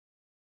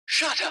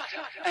Shut up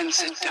and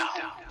sit down.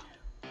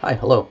 Hi,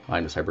 hello,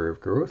 I'm the Cyber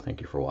Guru.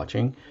 Thank you for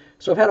watching.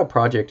 So I've had a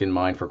project in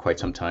mind for quite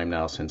some time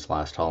now, since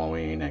last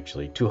Halloween,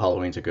 actually 2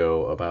 Halloweens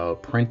ago,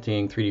 about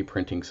 3D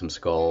printing some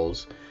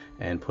skulls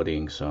and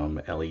putting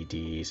some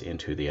LEDs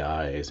into the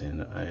eyes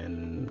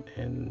and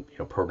you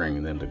know,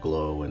 programming them to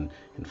glow and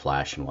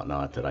flash and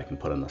whatnot that I can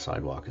put on the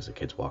sidewalk as the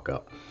kids walk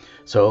up.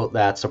 So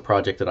that's a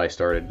project that I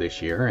started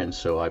this year, and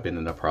so I've been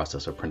in the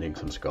process of printing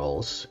some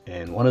skulls.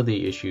 And one of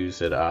the issues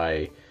that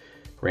I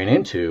ran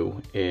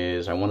into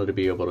is I wanted to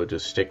be able to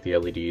just stick the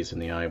LEDs in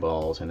the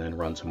eyeballs and then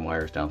run some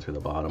wires down through the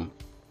bottom.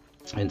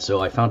 And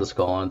so I found a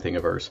skull on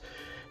Thingiverse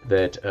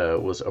that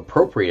was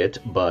appropriate,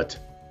 but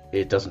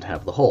it doesn't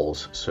have the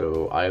holes.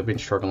 So I've been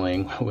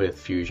struggling with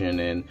Fusion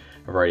and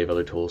a variety of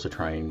other tools to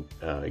try and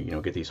you know,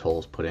 get these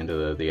holes put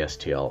into the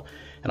STL.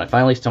 And I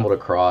finally stumbled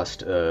across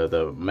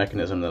the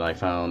mechanism that I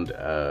found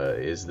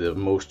is the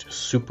most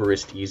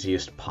superest,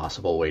 easiest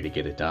possible way to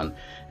get it done.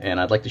 And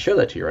I'd like to show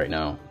that to you right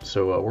now.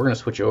 So we're going to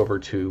switch over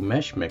to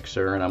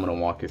Meshmixer, and I'm going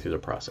to walk you through the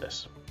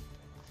process.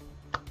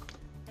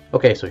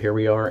 Okay, so here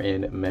we are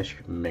in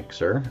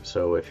Meshmixer.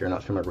 So if you're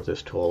not familiar with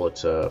this tool,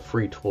 it's a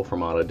free tool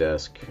from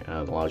Autodesk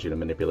that allows you to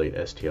manipulate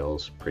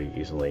STLs pretty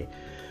easily.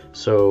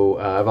 So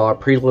I've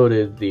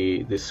preloaded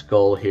the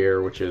skull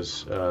here, which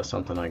is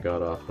something I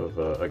got off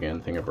of, again,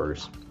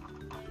 Thingiverse.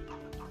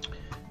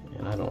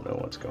 And I don't know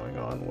what's going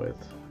on with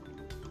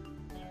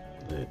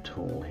the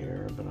tool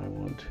here, but I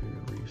want to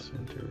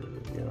recenter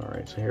the view. All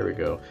right, so here we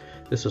go.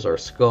 This is our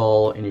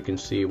skull, and you can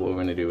see what we're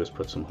going to do is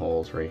put some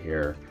holes right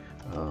here.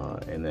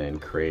 And then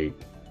create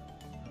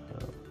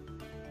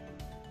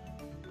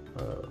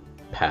a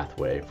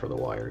pathway for the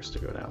wires to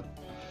go down.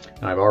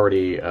 And I've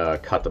already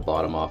cut the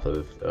bottom off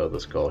of the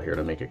skull here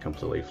to make it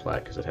completely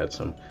flat, because it had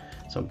some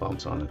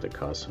bumps on it that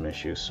caused some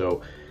issues.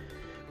 So,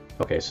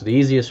 okay, so the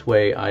easiest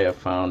way I have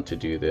found to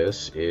do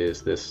this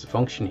is this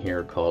function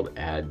here called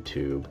Add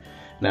Tube.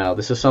 Now,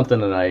 this is something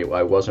that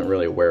I wasn't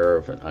really aware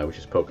of, and I was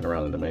just poking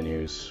around in the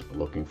menus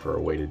looking for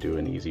a way to do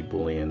an easy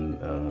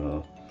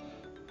Boolean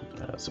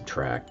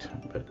subtract,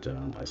 but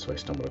so I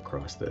stumbled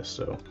across this.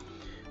 So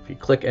if you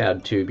click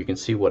Add Tube, you can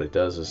see what it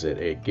does is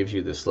it gives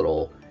you this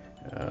little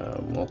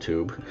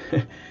tube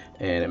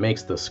and it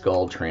makes the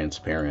skull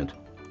transparent,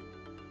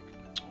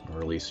 or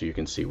at least so you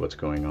can see what's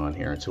going on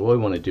here. And so what we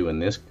want to do in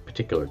this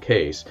particular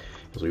case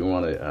is we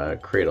want to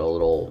create a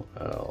little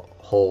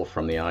hole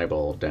from the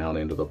eyeball down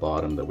into the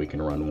bottom that we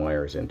can run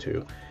wires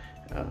into.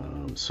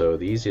 So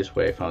the easiest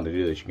way I found to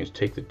do this, you can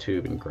take the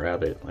tube and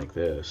grab it like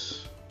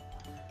this,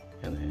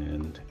 and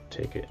then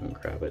take it and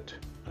grab it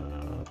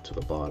to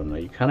the bottom. Now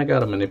you kind of got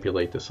to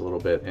manipulate this a little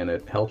bit, and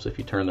it helps if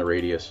you turn the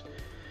radius.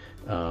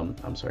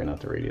 I'm sorry, not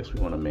the radius. We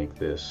want to make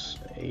this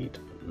 8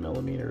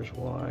 millimeters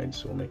wide,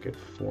 so we'll make it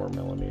 4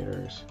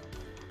 millimeters.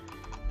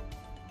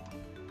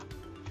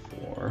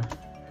 4.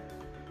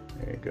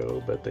 There you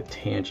go. But the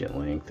tangent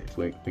length, if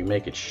we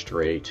make it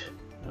straight,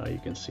 you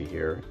can see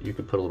here. You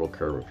could put a little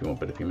curve if you want,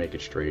 but if you make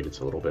it straight, it's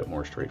a little bit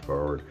more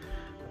straightforward.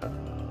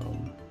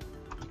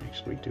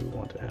 Actually, we do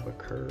want to have a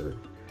curve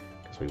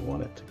because we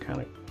want it to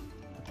kind of,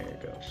 there you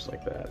go, just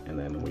like that. And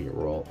then we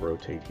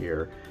rotate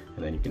here,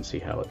 and then you can see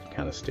how it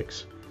kind of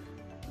sticks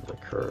the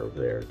curve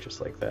there, just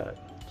like that.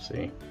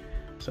 See?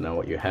 So now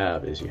what you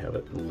have is you have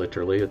it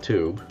literally a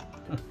tube,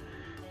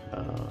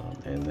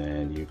 and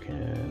then you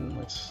can,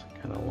 let's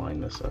kind of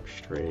line this up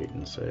straight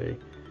and say,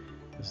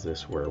 is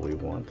this where we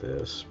want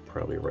this?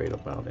 Probably right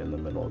about in the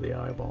middle of the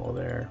eyeball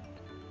there.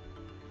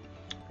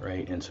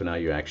 Right? And so now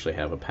you actually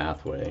have a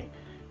pathway.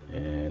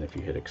 And if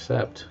you hit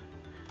accept,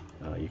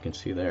 you can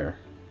see there.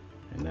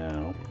 And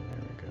now,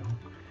 there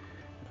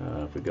we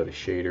go. If we go to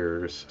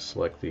shaders,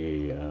 select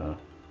the, I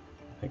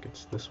think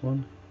it's this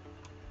one.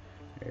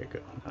 There you go.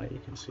 Now you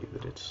can see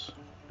that it's,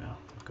 oh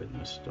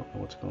goodness, don't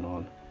know what's going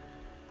on.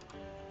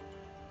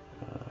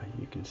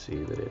 You can see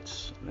that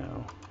it's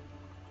now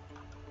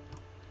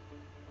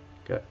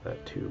got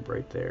that tube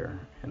right there.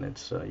 And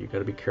it's, you got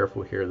to be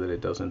careful here that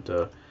it doesn't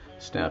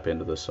snap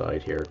into the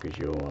side here, because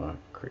you'll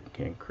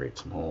can create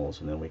some holes.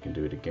 And then we can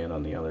do it again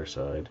on the other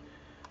side.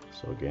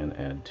 So again,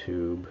 add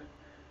tube.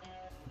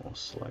 We'll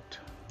select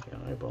the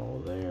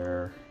eyeball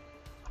there,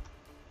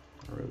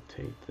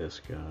 rotate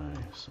this guy,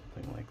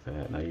 something like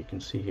that. Now you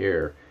can see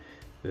here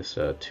this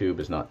tube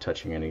is not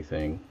touching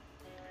anything,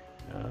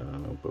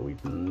 but we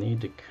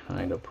need to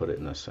kind of put it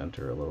in the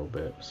center a little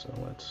bit. So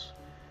let's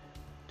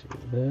do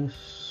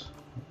this.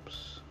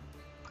 Oops.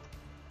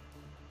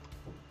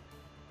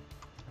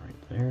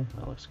 Right there,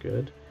 that looks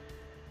good.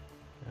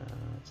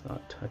 It's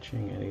not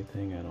touching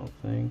anything, I don't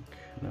think.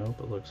 Nope,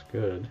 it looks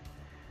good.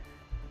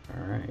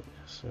 Alright,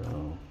 so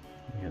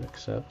we hit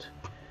accept,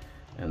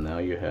 and now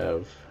you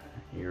have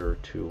your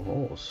 2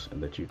 holes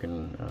and that you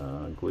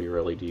can glue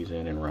your LEDs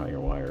in and route your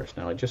wires.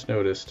 Now I just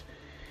noticed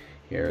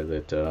here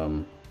that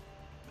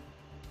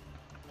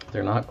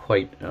they're not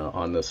quite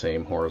on the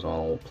same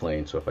horizontal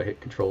plane, so if I hit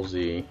Control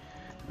Z,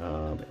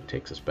 it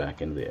takes us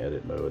back into the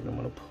edit mode, and I'm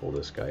going to pull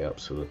this guy up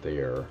so that they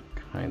are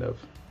kind of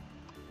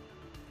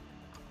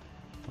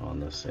on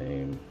the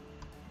same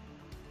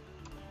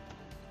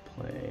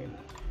plane.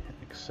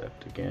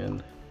 accept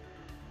again.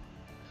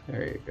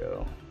 There you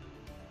go.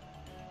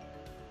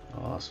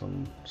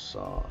 Awesome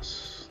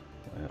sauce.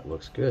 That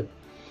looks good.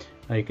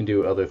 Now you can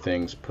do other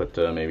things, put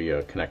maybe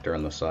a connector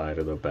on the side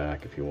or the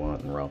back if you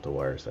want, and route the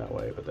wires that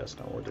way, but that's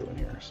not what we're doing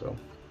here. So,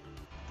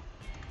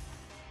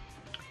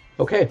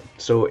 okay,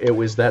 so it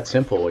was that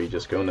simple. You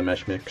just go in the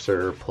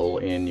Meshmixer, pull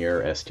in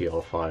your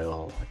STL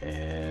file,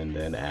 and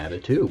then add a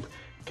tube.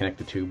 Connect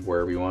the tube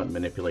wherever you want,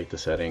 manipulate the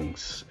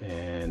settings,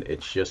 and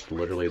it's just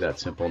literally that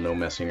simple. No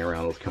messing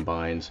around with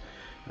combines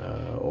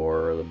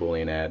or the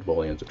Boolean add,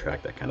 Boolean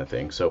subtract, that kind of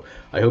thing. So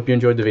I hope you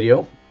enjoyed the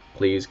video.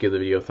 Please give the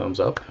video a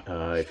thumbs up.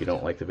 If you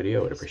don't like the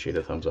video, I'd appreciate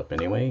a thumbs up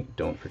anyway.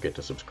 Don't forget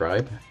to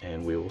subscribe,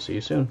 and we will see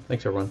you soon.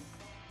 Thanks, everyone.